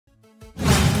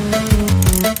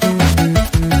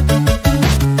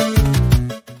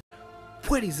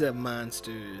What is up,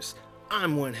 monsters?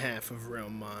 I'm one half of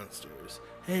Realm Monsters,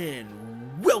 and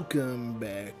welcome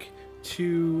back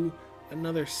to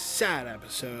another sad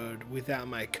episode without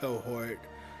my cohort,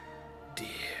 D.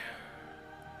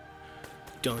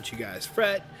 Don't you guys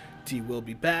fret, D will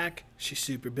be back. She's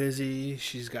super busy.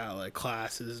 She's got like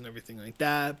classes and everything like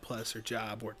that, plus her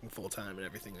job working full-time and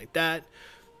everything like that.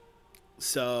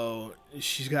 So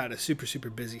she's got a super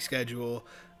busy schedule.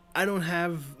 I don't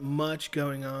have much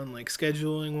going on like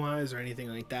scheduling wise or anything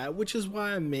like that, which is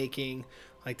why I'm making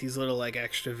like these little like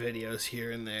extra videos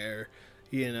here and there,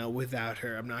 you know, without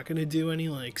her. I'm not going to do any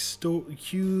like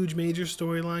huge major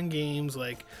storyline games,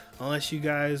 like unless you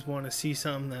guys want to see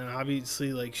something that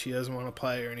obviously like she doesn't want to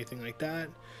play or anything like that,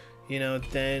 you know,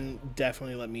 then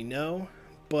definitely let me know.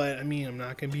 But I mean, I'm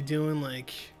not going to be doing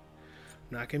like,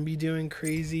 I'm not going to be doing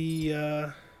crazy,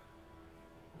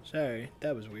 sorry,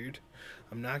 that was weird.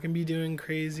 I'm not going to be doing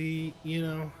crazy, you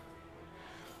know,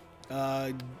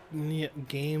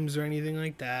 games or anything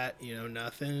like that, you know,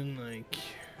 nothing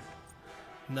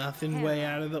way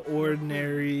out of the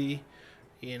ordinary,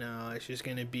 you know. It's just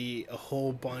going to be a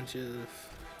whole bunch of,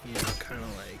 you know, kind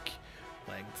of like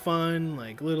fun,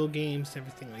 like little games,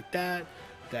 everything like that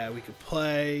we could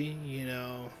play, you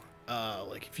know.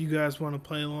 Like if you guys want to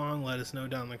play along, let us know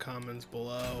down in the comments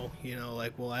below, you know,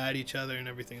 like we'll add each other and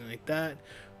everything like that.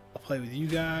 I'll play with you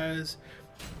guys,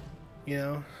 you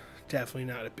know, definitely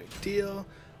not a big deal.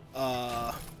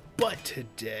 But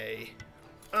today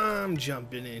I'm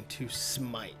jumping into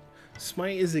Smite.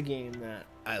 Smite is a game that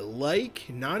I like,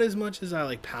 not as much as I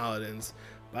like Paladins,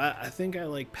 but I think I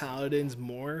like Paladins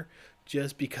more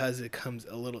just because it comes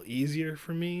a little easier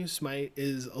for me. Smite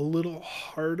is a little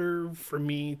harder for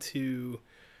me to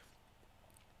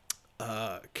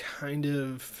kind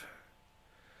of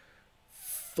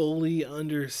fully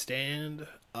understand.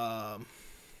 I'm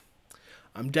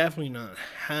definitely not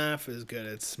half as good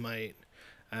at Smite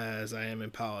as I am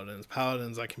in Paladins.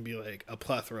 Paladins, I can be like a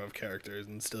plethora of characters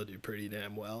and still do pretty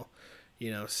damn well.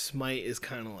 You know, Smite is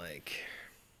kind of like,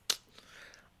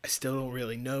 I still don't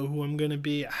really know who I'm gonna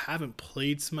be. I haven't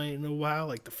played Smite in a while.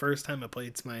 Like the first time I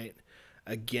played Smite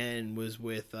again was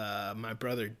with my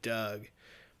brother Doug,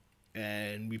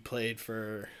 and we played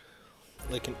for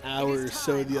like an hour or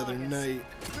so the other night,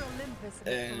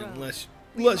 and let's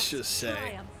just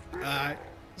say I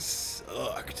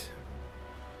sucked.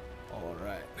 All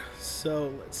right,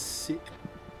 so let's see.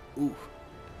 Ooh,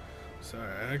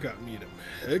 sorry, I got me them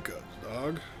hiccups,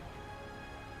 dog.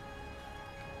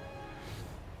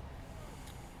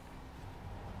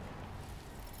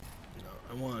 No,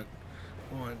 I want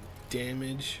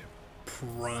damage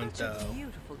pronto. Such a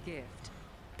beautiful gift.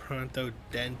 Pronto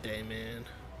dente, man.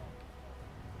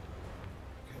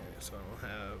 Okay, so I don't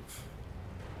have.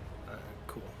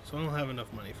 Cool. So I don't have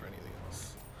enough money for anything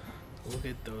else. We'll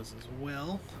get those as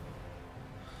well.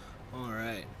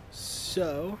 Alright,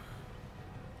 so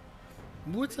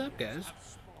what's up, guys?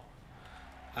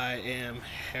 I am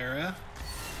Hera,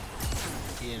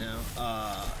 you know,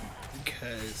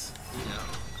 because, you know,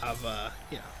 I've,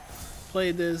 you know,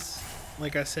 played this,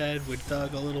 like I said, with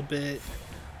Doug a little bit.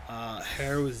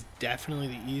 Hera was definitely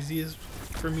the easiest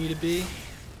for me to be.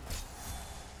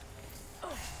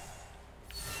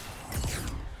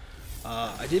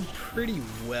 I did pretty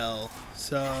well,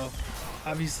 so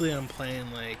obviously I'm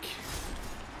playing like,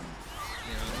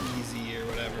 you know, easy or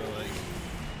whatever, like,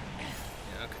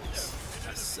 you know, cause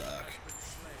I suck.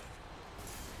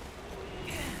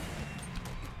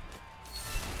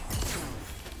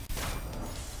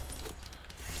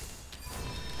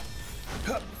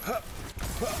 Hup, hup,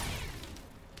 hup.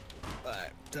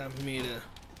 Alright, time for me to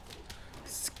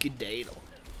skedaddle.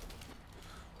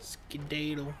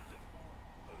 Skedaddle.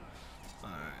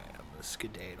 Alright, I'm gonna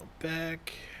skedaddle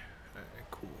back.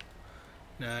 Alright, cool.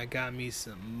 Now I got me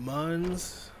some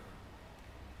muns.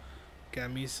 Got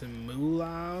me some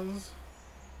moolahs.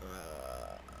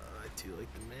 I do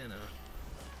like the mana.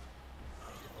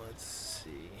 Let's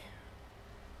see.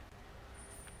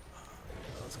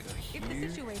 Let's go here. If the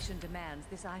situation demands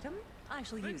this item, I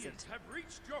shall use it. Have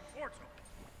reached your portal.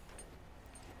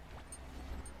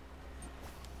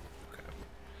 Okay.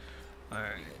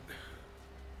 Alright.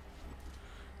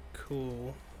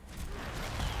 Cool.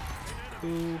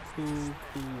 Cool.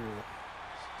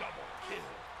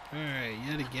 Alright,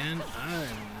 yet again,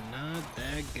 I'm not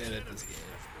that good at this game.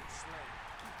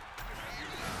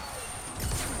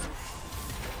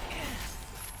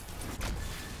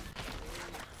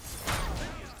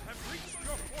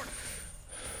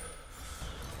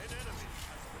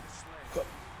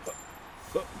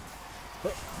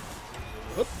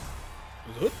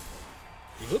 Hup.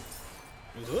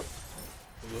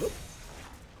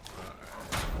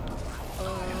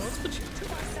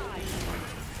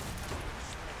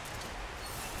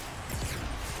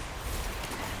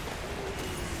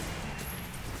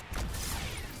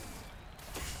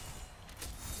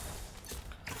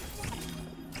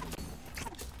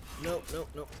 Nope, nope,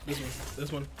 nope. This one.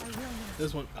 This one. I will not.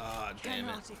 This one. Ah, damn it.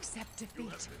 Cannot accept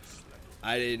defeat.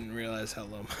 I didn't realize how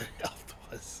low my health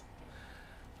was.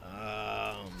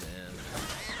 Oh, man.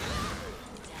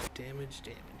 Damage,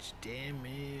 damage,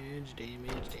 damage,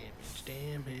 damage, damage,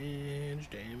 damage,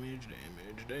 damage,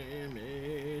 damage,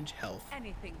 damage. Health.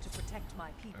 Anything to protect my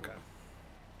people. Okay.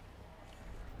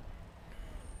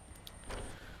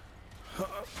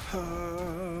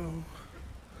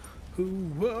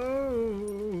 Whoa.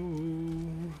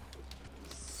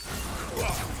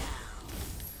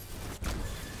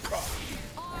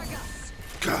 Argus!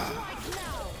 God. Right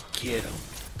now! Get him.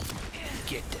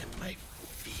 Get them, my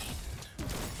fiend.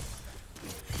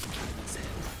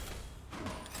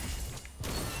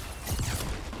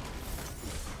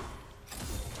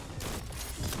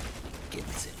 Get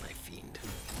in, my fiend.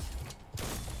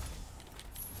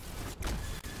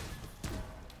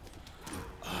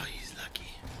 Oh, he's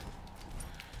lucky.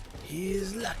 He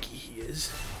is lucky, he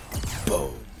is.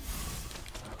 Boom.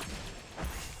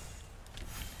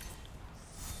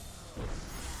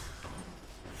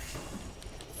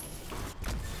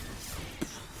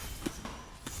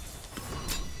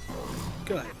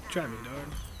 Go ahead, try me,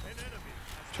 dog.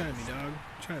 Try me, dog.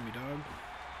 Try me, dog.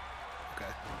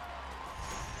 Okay.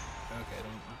 Okay,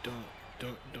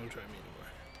 don't try me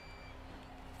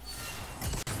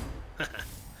anymore.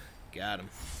 Got him.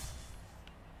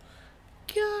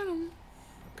 Got him.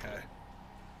 Okay.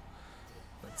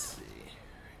 Let's see.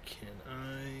 Can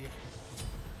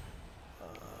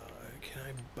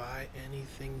I buy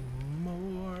anything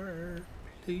more,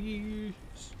 please?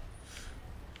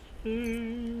 Such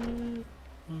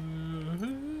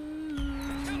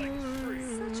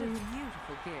a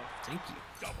beautiful gift. Thank you.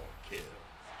 Double kill.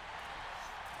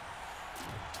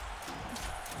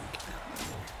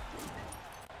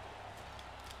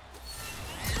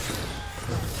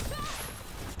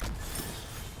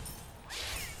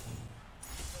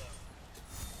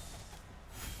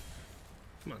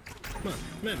 Come on, come on,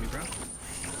 come at me, bro.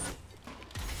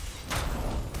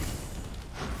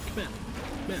 Come at me,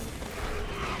 come at me.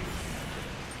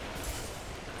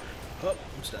 Oh,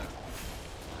 I'm stuck.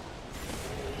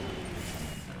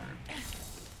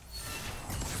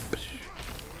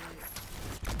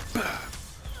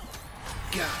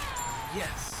 God,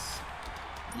 yes.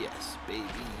 Yes, baby,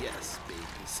 yes, baby.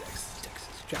 Sex,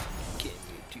 Texas, drop. Can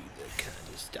you do the kind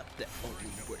of stuff that only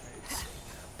words sing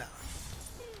about?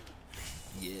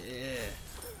 Yeah.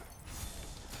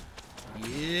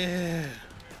 Yeah.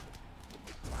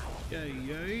 Yeah,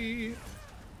 yeah.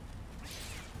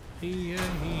 Yeah,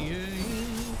 yeah.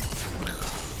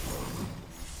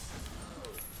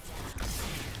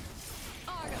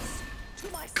 Argus! To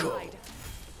my Go. side!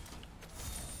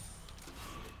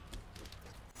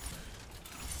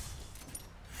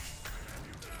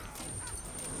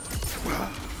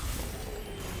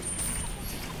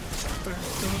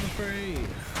 First unafraid,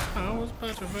 I was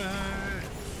petrified.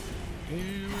 Here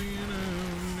we know,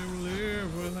 never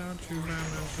live without you by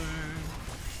my side.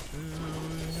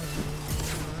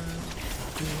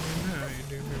 Now you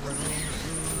do me wrong.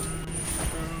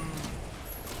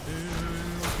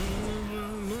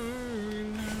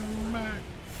 Back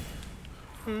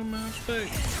from my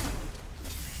space.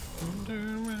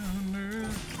 Turn around there.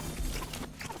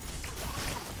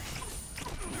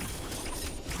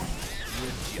 You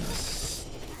just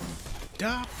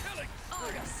stop.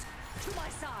 Argus! To my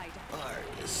side!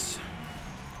 Argus.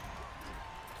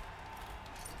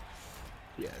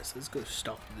 Yes, let's go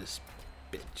stomp this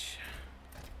bitch.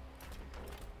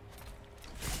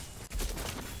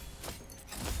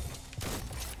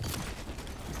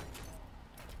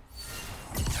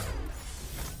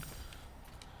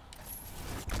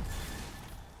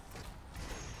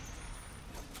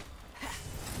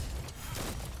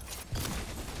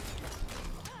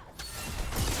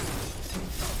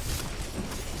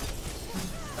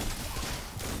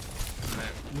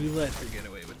 We let her get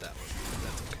away with that one.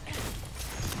 That's okay.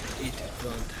 It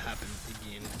won't happen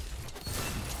again.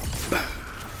 Bah!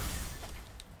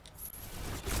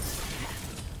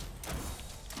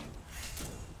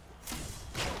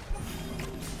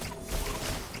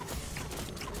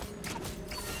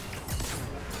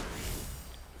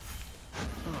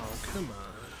 Oh, come on.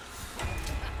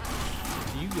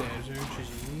 You guys are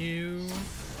just new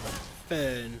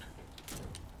fun.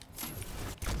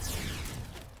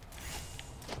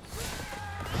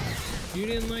 You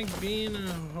didn't like being a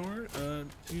whore?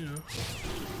 You know,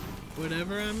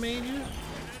 whatever I made you?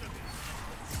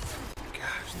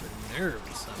 Gosh, the nerve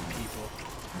of some people.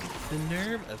 The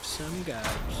nerve of some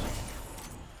guys.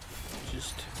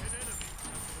 Just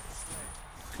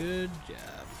good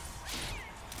job.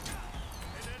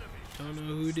 Don't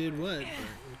know who did what,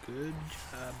 but good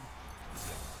job.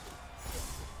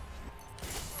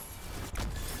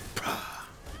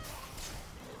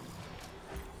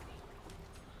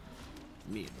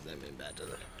 Meet them in battle.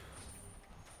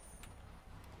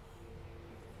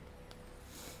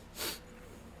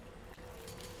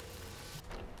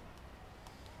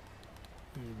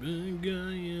 Big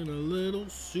guy in a little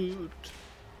suit.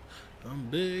 I'm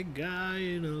big guy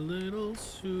in a little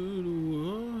suit.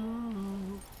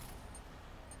 Whoa.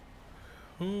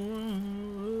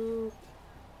 Whoa.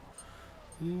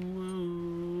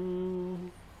 Whoa.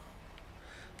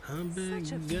 I'm big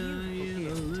guy in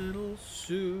a little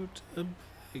suit. A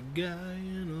big guy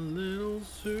in a little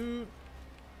suit.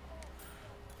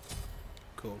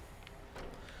 Cool.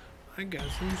 I got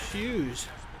some shoes.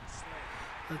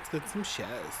 Let's get some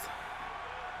shoes.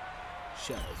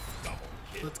 Shoes.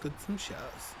 Let's get some shoes.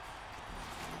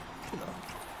 Who the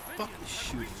fuck is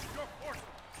shooting? Get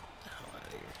the hell out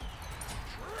of here.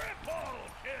 Triple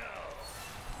kill.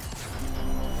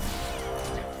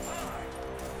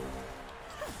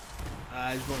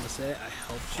 I just want to say I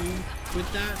helped you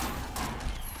with that,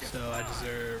 so I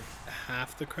deserve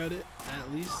half the credit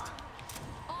at least.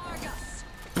 Argus.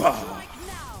 Bah. Strike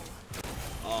now.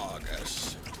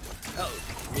 August, help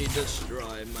me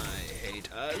destroy my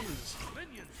haters.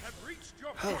 Minions have reached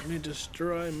your Help me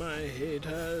destroy my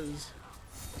haters.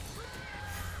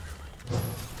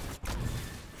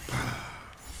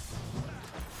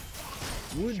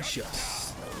 Would you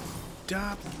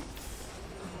stop?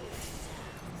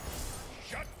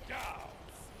 shut down.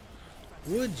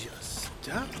 Would you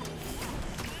stop?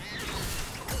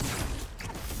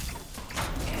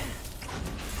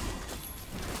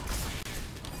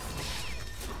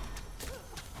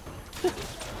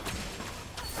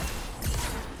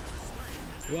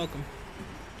 You're welcome.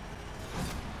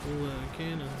 What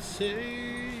can I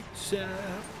say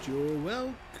except you're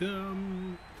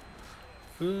welcome?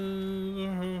 Okay,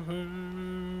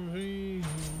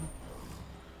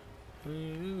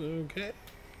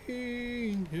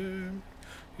 you're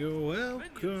Minions have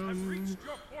welcome. reached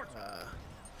your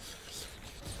fortress.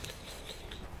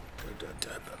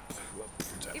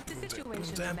 If the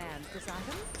situation demands this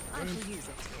item, I shall use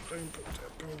it.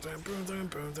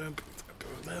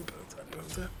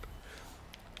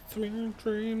 Sweet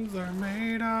dreams are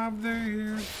made of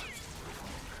these.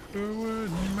 Who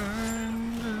wouldn't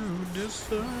mind to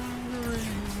disagree?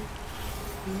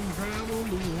 And travel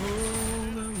the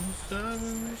world and the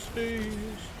seven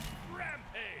seas.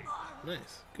 Rampage.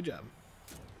 Nice. Good job.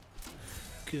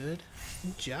 Good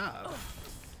job.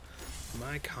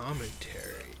 My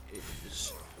commentary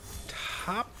is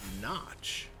top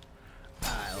notch.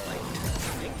 I like to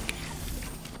think.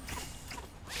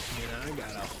 You know, I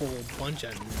got a whole bunch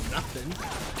of nothing.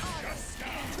 Argus.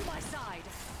 To my side.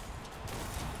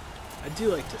 I do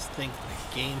like to think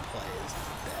the gameplay is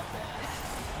not that bad.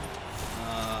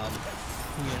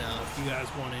 You know, if you guys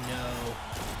want to know,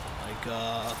 like,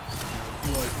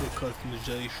 like the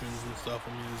customizations and stuff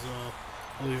on these,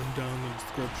 I'll leave them down in the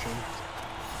description.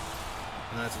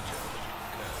 And that's a joke,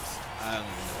 because I don't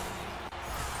even know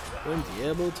what I mean. Wouldn't be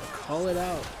able to call it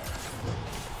out.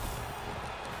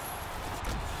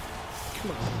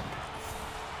 Come on.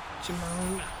 Come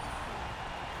on.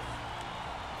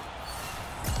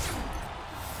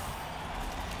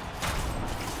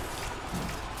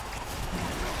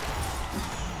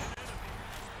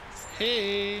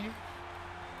 Hey,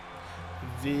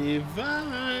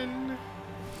 Vivan.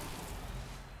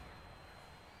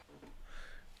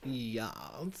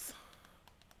 Yes.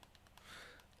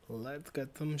 Let's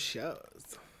get some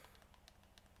shows.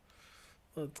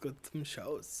 Let's get some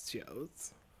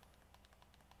shows.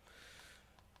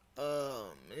 Oh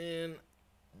man,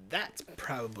 that's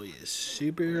probably a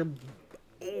super.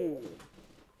 Oh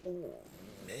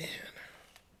man,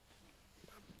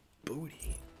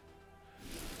 booty.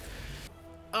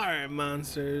 Alright,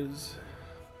 monsters,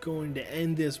 going to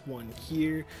end this one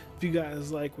here. If you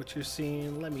guys like what you're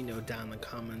seeing, let me know down in the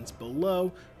comments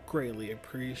below. Greatly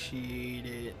appreciate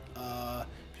it.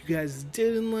 If you guys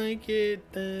didn't like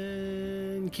it,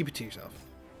 then keep it to yourself.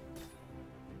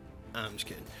 I'm just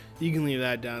kidding. You can leave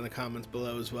that down in the comments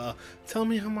below as well. Tell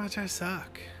me how much I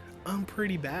suck. I'm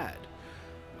pretty bad.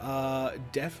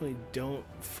 Definitely don't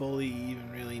fully even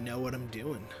really know what I'm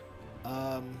doing.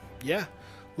 Yeah.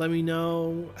 Let me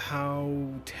know how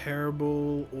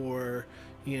terrible or,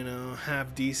 you know,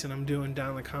 half decent I'm doing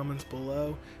down in the comments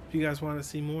below. If you guys want to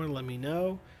see more, let me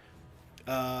know.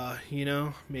 You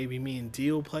know, maybe me and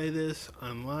Dee will play this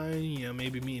online. You know,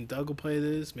 maybe me and Doug will play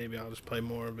this. Maybe I'll just play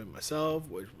more of it myself,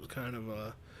 which was kind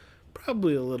of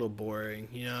probably a little boring.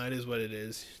 You know, it is what it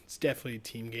is. It's definitely a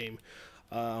team game.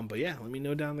 But yeah, let me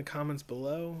know down in the comments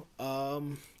below.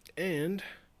 And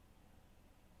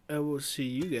I will see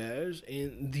you guys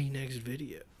in the next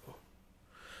video.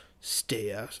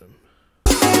 Stay awesome.